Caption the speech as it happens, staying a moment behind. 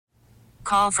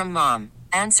Call from mom.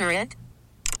 Answer it.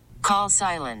 Call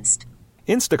silenced.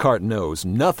 Instacart knows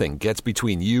nothing gets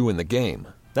between you and the game.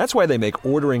 That's why they make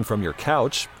ordering from your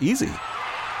couch easy.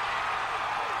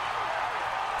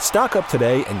 Stock up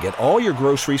today and get all your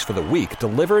groceries for the week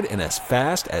delivered in as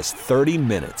fast as 30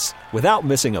 minutes without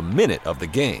missing a minute of the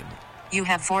game. You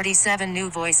have 47 new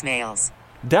voicemails.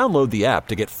 Download the app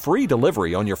to get free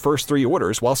delivery on your first 3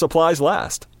 orders while supplies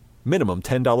last. Minimum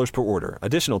 $10 per order.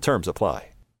 Additional terms apply.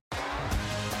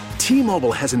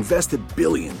 T-Mobile has invested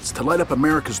billions to light up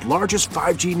America's largest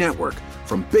 5G network,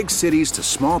 from big cities to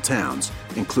small towns,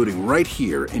 including right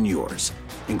here in yours.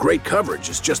 And great coverage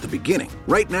is just the beginning.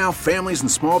 Right now, families and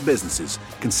small businesses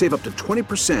can save up to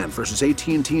 20% versus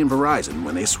AT&T and Verizon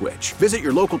when they switch. Visit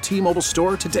your local T-Mobile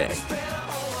store today.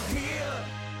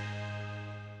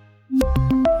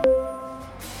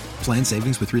 Plan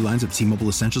savings with 3 lines of T-Mobile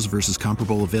Essentials versus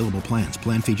comparable available plans.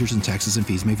 Plan features and taxes and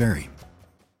fees may vary.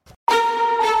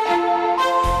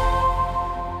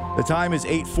 The time is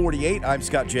 8:48. I'm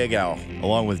Scott Jagow,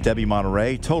 along with Debbie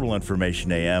Monterey. Total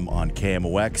Information AM on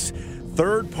KMOX.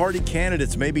 Third-party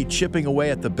candidates may be chipping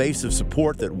away at the base of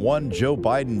support that won Joe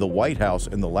Biden the White House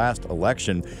in the last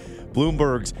election.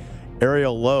 Bloomberg's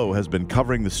Airielle Lowe has been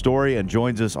covering the story and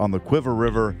joins us on the Quiver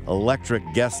River Electric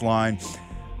guest line.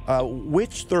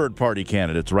 Which third-party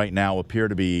candidates right now appear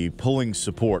to be pulling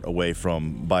support away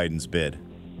from Biden's bid?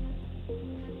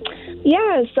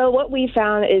 Yeah, so what we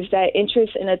found is that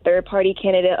interest in a third-party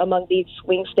candidate among these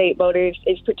swing state voters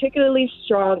is particularly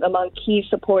strong among key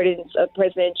supporters of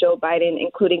President Joe Biden,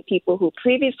 including people who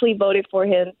previously voted for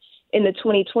him in the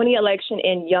 2020 election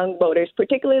and young voters,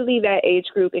 particularly that age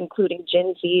group, including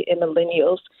Gen Z and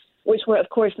millennials, which were, of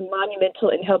course, monumental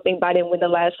in helping Biden win the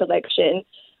last election.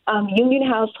 Union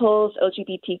households,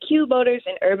 LGBTQ voters,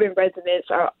 and urban residents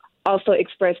are also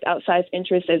expressed outsized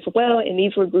interest as well, and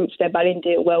these were groups that Biden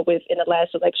did well with in the last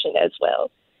election as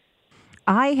well.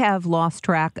 I have lost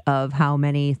track of how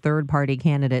many third-party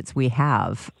candidates we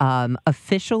have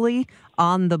officially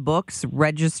on the books,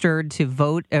 registered to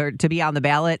vote or to be on the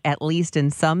ballot, at least in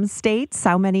some states.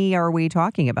 How many are we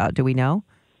talking about? Do we know?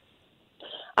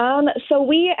 So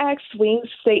we asked swing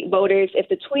state voters if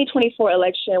the 2024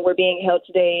 election were being held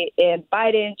today and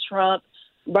Biden, Trump,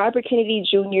 Robert Kennedy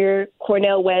Jr.,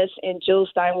 Cornel West, and Jill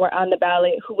Stein were on the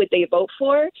ballot, who would they vote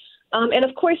for? And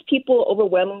of course, people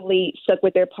overwhelmingly stuck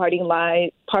with their party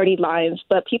lines,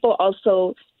 but people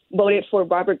also voted for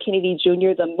Robert Kennedy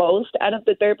Jr. the most out of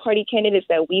the third-party candidates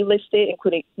that we listed,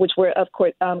 including which were, of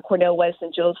course, Cornel West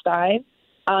and Jill Stein.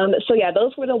 So, yeah,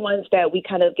 those were the ones that we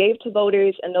kind of gave to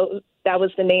voters, and that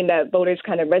was the name that voters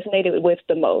kind of resonated with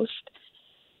the most.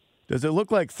 Does it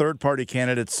look like third-party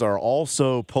candidates are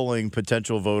also pulling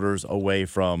potential voters away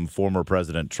from former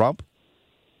President Trump?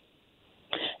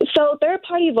 So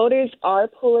third-party voters are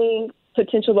pulling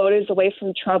potential voters away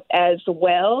from Trump as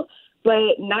well,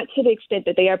 but not to the extent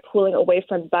that they are pulling away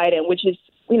from Biden, which is,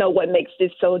 what makes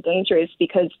this so dangerous,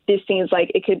 because this seems like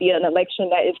it could be an election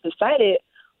that is decided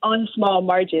on small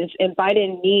margins, and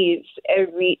Biden needs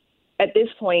at this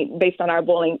point, based on our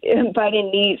polling, Biden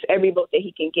needs every vote that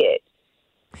he can get.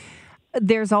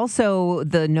 There's also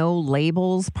the No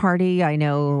Labels Party. I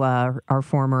know our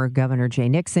former Governor Jay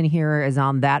Nixon here is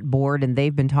on that board, and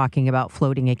they've been talking about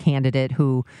floating a candidate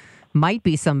who might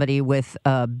be somebody with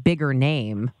a bigger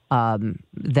name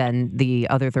than the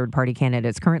other third-party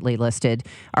candidates currently listed.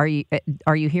 Are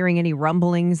you hearing any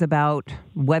rumblings about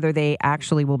whether they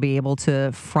actually will be able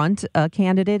to front a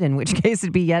candidate, in which case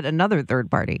it'd be yet another third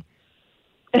party?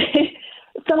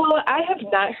 So I have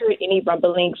not heard any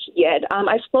rumblings yet.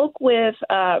 I spoke with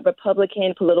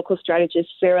Republican political strategist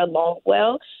Sarah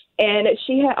Longwell, and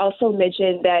she had also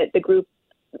mentioned that the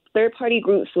third-party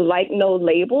groups like No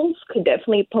Labels could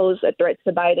definitely pose a threat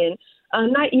to Biden,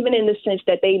 not even in the sense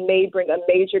that they may bring a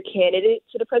major candidate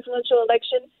to the presidential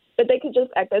election, but they could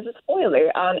just act as a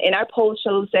spoiler. And our poll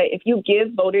shows that if you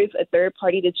give voters a third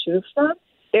party to choose from,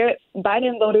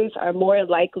 Biden voters are more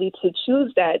likely to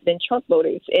choose that than Trump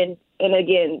voters. And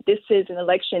again, this is an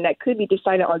election that could be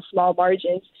decided on small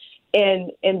margins,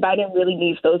 and Biden really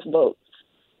needs those votes.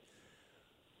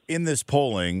 In this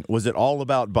polling, was it all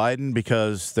about Biden?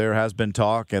 Because there has been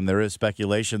talk and there is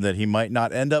speculation that he might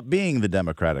not end up being the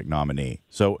Democratic nominee.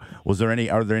 So are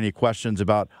there any questions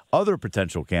about other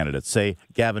potential candidates, say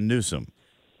Gavin Newsom?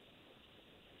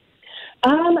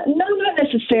 No, not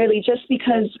necessarily, just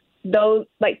because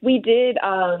we did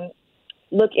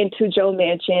look into Joe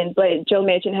Manchin, but Joe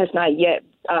Manchin has not yet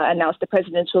announced the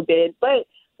presidential bid. But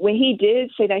when he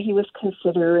did say that he was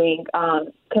considering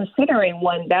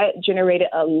one, that generated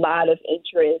a lot of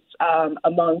interest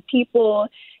among people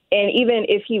And even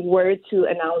if he were to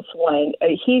announce one,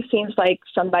 he seems like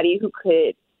somebody who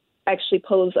could actually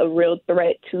pose a real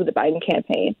threat to the Biden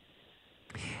campaign.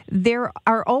 There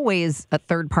are always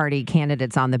third-party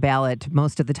candidates on the ballot.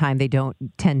 Most of the time, they don't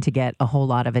tend to get a whole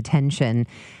lot of attention.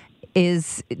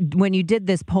 When you did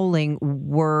this polling,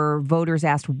 were voters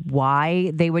asked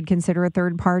why they would consider a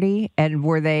third party? And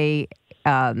were they,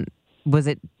 was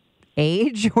it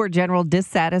age or general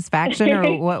dissatisfaction,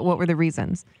 or what were the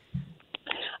reasons?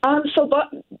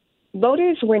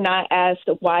 Voters were not asked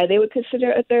why they would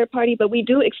consider a third party, but we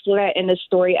do explore that in this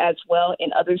story as well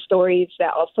in other stories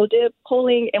that also did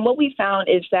polling. And what we found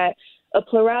is that a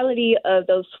plurality of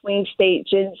those swing state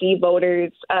Gen Z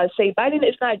voters say Biden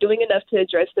is not doing enough to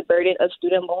address the burden of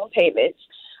student loan payments.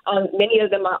 Many of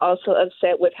them are also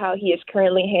upset with how he is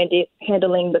currently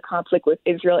handling the conflict with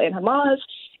Israel and Hamas.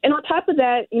 And on top of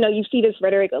that, you see this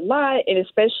rhetoric a lot, and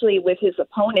especially with his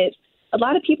opponents. A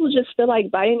lot of people just feel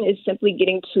like Biden is simply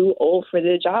getting too old for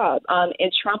the job.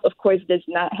 And Trump, of course, does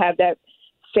not have that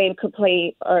same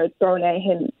complaint or thrown at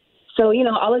him. So,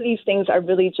 all of these things are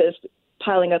really just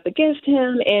piling up against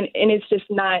him. And it's just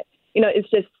not, it's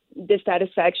just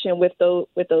dissatisfaction with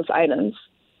those items.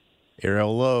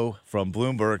 Airielle Lowe from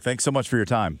Bloomberg, thanks so much for your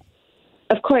time.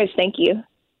 Of course. Thank you.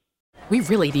 We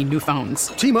really need new phones.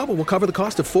 T-Mobile will cover the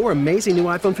cost of 4 amazing new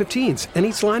iPhone 15s, and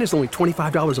each line is only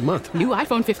 $25 a month. New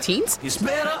iPhone 15s? It's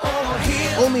better over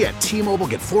here. Only at T-Mobile,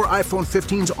 get 4 iPhone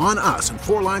 15s on us and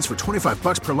 4 lines for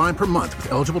 $25 per line per month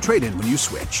with eligible trade-in when you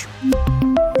switch.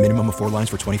 Minimum of 4 lines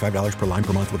for $25 per line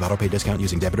per month with autopay discount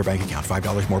using debit or bank account.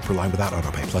 $5 more per line without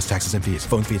autopay, plus taxes and fees.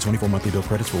 Phone fee at 24 monthly bill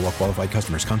credits for well-qualified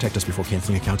customers. Contact us before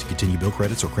canceling account to continue bill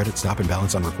credits or credit stop and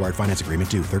balance on required finance agreement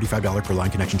due. $35 per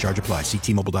line connection charge applies. See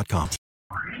T-Mobile.com.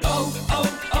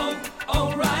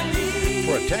 O'Reilly.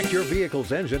 Protect your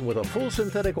vehicle's engine with a full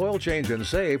synthetic oil change and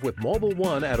save with Mobile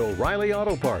One at O'Reilly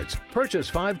Auto Parts. Purchase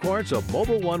 5 quarts of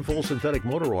Mobile One full synthetic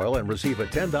motor oil and receive a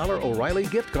 $10 O'Reilly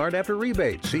gift card after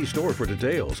rebate. See store for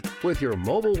details. With your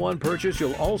Mobile One purchase,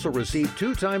 you'll also receive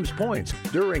 2 times points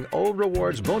during O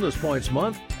Rewards Bonus Points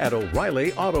Month at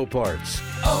O'Reilly Auto Parts.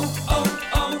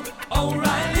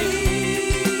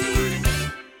 O'Reilly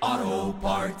Auto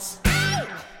Parts.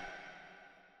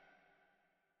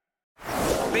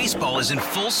 Baseball is in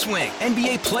full swing.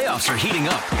 NBA playoffs are heating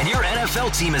up, and your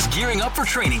NFL team is gearing up for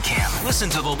training camp. Listen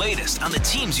to the latest on the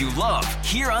teams you love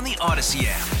here on the Odyssey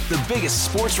app. The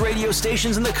biggest sports radio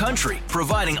stations in the country,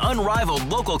 providing unrivaled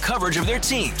local coverage of their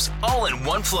teams, all in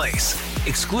one place.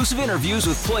 Exclusive interviews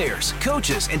with players,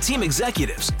 coaches, and team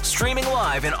executives, streaming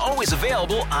live and always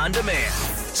available on demand.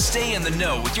 Stay in the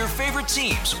know with your favorite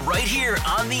teams right here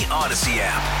on the Odyssey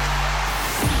app.